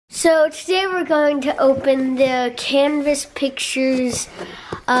So today we're going to open the canvas pictures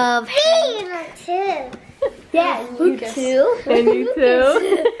of Me too. Yeah, you too. And you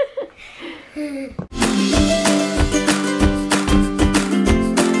too.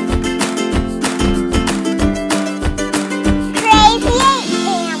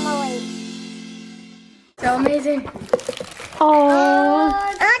 Crazy8Family. So amazing. Oh.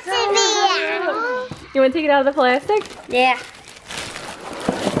 Sophia. You want to take it out of the plastic? Yeah.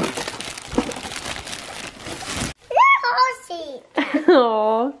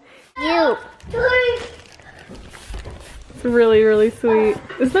 Oh. You. It's really, really sweet.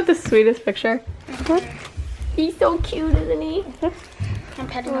 Isn't that the sweetest picture? He's so cute, isn't he? I'm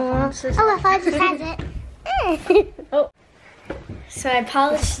petting Alphonsus. Oh, Alphonsus has it. Oh. So I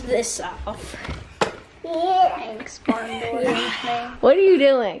polished this off. Yeah. Thanks, Barnboy. What are you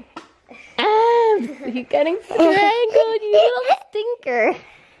doing? You're getting strangled, you little stinker.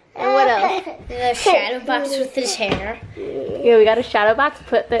 And what else? The shadow box with his hair. Yeah, we got a shadow box,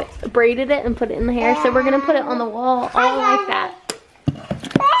 braided it and put it in the hair. So we're gonna put it on the wall, all like that.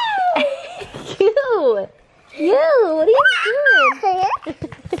 You, what are you doing?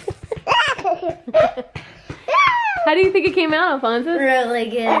 How do you think it came out, Alphonsus? Really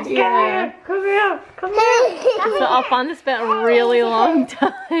good. Yeah. Come here. So Alphonsus spent a really long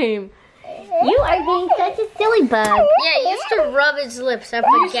time. You are being such a silly bug. Yeah, he used to rub his lips up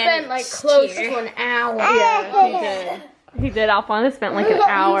against. spent like close to an hour. Yeah, he did. He did. Alphonsus spent like an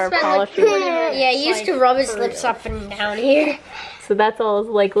hour polishing. Yeah, he used to rub his lips up and down here. So that's all his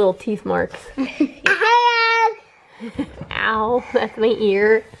like little teeth marks. Ow, that's my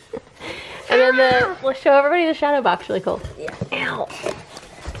ear. And then we'll show everybody the shadow box really cool. Yeah. Ow.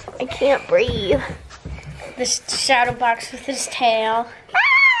 I can't breathe. This shadow box with his tail.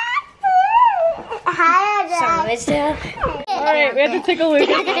 Some of his tail. Alright, we have to tickle Lucas.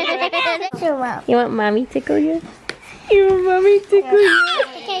 Well. You want mommy tickle you? You want mommy tickle you?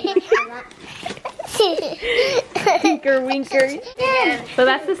 Winker, winker. So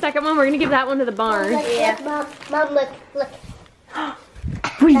that's the second one. We're gonna give that one to the barn. Yeah. Mom, look.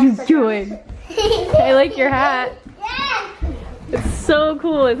 What are you doing? I like your hat. It's so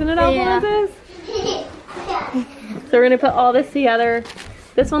cool, isn't it, Alphonsus? So we're gonna put all this together.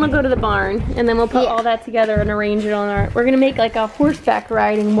 This one will go to the barn, and then we'll put all that together and arrange it on our. We're gonna make like a horseback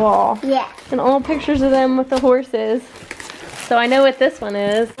riding wall. Yeah. And all pictures of them with the horses. So I know what this one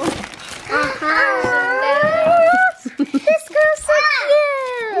is. This girl's so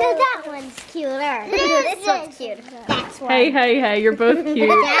cute. No, that one's cuter. This one's cute. That's one. Hey, you're both cute.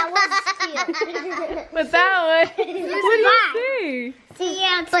 That one's cute. But that one, what do you see?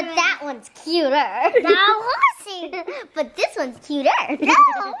 Yeah, but that one's cuter. No, but this one's cuter.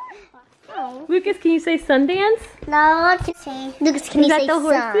 No. Lucas, can you say Sundance? No, Lucas, can Is you that say the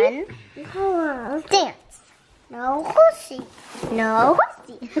horsey? sun? Dance. No, horsey. No,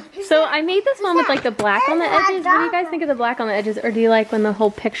 horsey. So I made this one with like the black on the edges. What do you guys think of the black on the edges, or do you like when the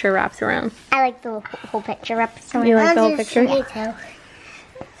whole picture wraps around? I like the whole picture representation. You like the whole picture? Me too.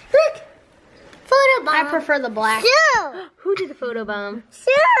 Look. Photo bomb. I prefer the black. Sue. Who did the photo bomb?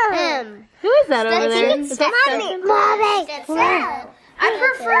 Sue. Who is that over there? Is that Mommy. Exton? Mommy. I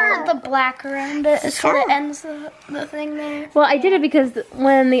prefer the black around it. It sort of ends the thing there. Well, I did it because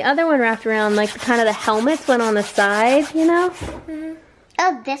when the other one wrapped around, like kind of the helmets went on the side, you know?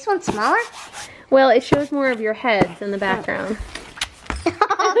 Oh, this one's smaller? Well, it shows more of your heads in the background.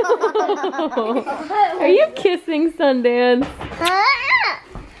 Are you kissing Sundance?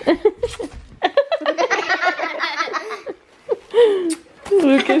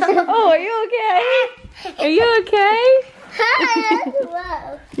 Lucas, oh, are you okay? Are you okay?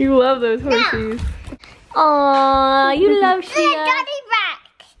 Whoa. You love those horses. Aw, you love Sheila. Daddy back.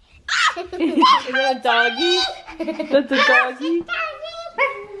 Is that a doggy? That's a doggy?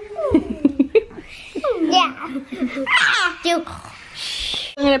 Yeah.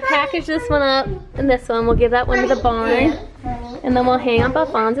 I'm gonna package this one up and this one. We'll give that one to the barn. And then we'll hang up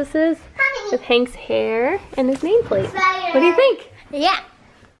Alphonsus's with Hank's hair and his nameplate. What do you think? Yeah.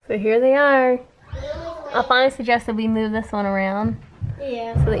 So here they are. Alphonsus suggested we move this one around.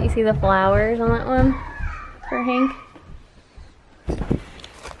 Yeah. So that you see the flowers on that one for Hank.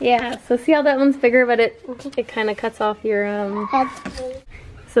 Yeah, so see how that one's bigger, but it kind of cuts off your,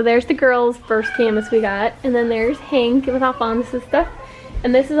 So there's the girls' first canvas we got, and then there's Hank with Alphonsus' stuff.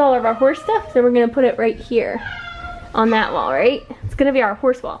 And this is all of our horse stuff, so we're gonna put it right here on that wall, right? It's gonna be our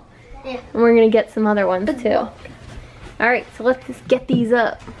horse wall. Yeah. And we're gonna get some other ones too. All right, so let's just get these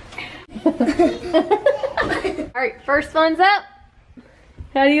up. All right, first one's up.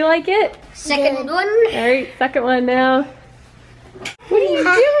 How do you like it? Second one. All right, second one now. What are you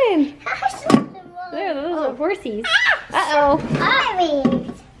doing? horsies. Uh-oh.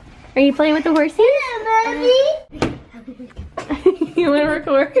 Mommy. Are you playing with the horsies? Mommy. You want to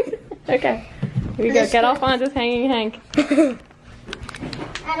record? Okay. Here we go. Get Alphonsus hanging Hank.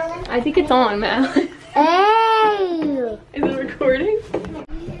 I think it's on, Matt. Hey. Is it recording?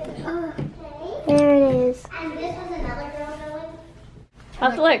 There it is. And this was another girl going.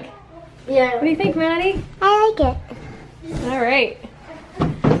 How's it look? Yeah. What do you think, Maddie? I like it. All right.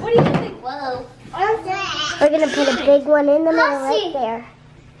 What do you think? Whoa. We're gonna put a big one in the middle right there.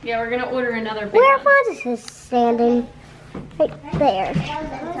 Yeah, we're gonna order another big Where one. Alphonsus is standing. Right there.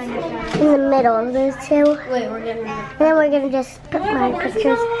 In the middle of those two. Wait, we're getting And then we're gonna just put my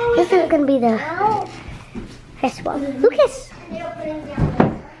pictures. This is gonna be the first one. Lucas!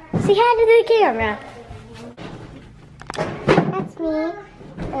 Say hi to the camera. That's me.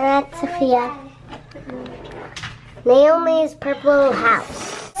 And that's Sophia. Naomi's purple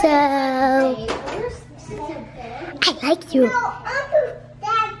house. So, I like you.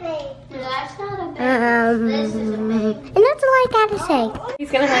 That's not a And that's all I gotta say.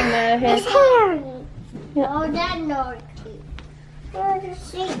 He's gonna hang His his. hair. Oh, that's not cute. Where's the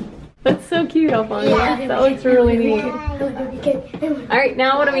seat? That's so cute, Alphonsus. That looks really neat. All right,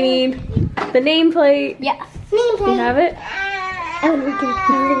 now what do we need? The nameplate. Yeah. You have it?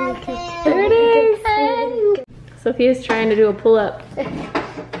 There it is. Sophia's trying to do a pull-up.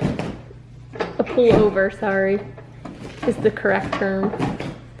 A pull-over, sorry, is the correct term.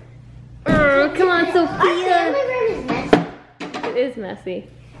 Oh, come on, Sophia. It is messy.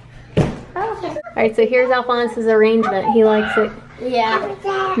 All right, so here's Alphonsus' arrangement. He likes it Yeah.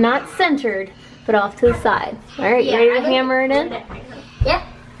 not centered, but off to the side. All right, you ready to hammer it in? Yeah.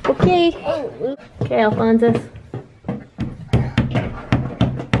 Okay. Okay, Alphonsus.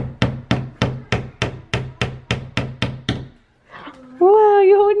 Wow,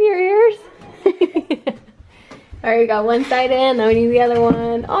 you holding your ears? All right, we got one side in, now we need the other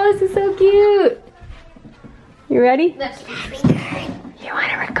one. Oh, this is so cute. You ready? That's You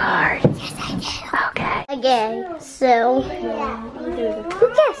want to record? Yes, I do. Okay. Okay, so.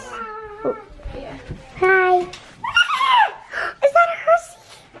 Lucas! Oh. Hi. Is that a Hershey?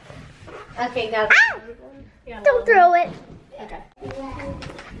 okay, got it. Don't throw it. Okay.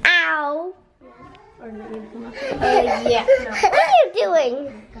 Ow. Yeah. What are you doing?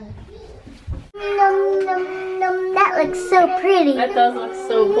 Num, num, num. That looks so pretty. That does look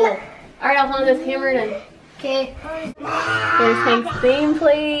so cool. All right, Alphonsus, hammer it in. Okay. There's Hank's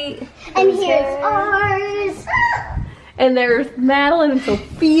nameplate. And here's ours. And there's Madeline and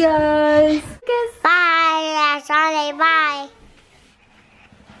Sophia's. Bye, Charlie. Bye.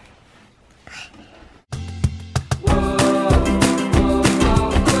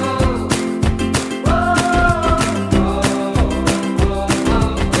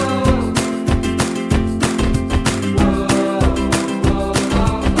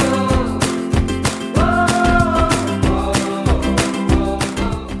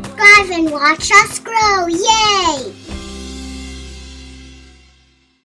 And watch us grow. Yay!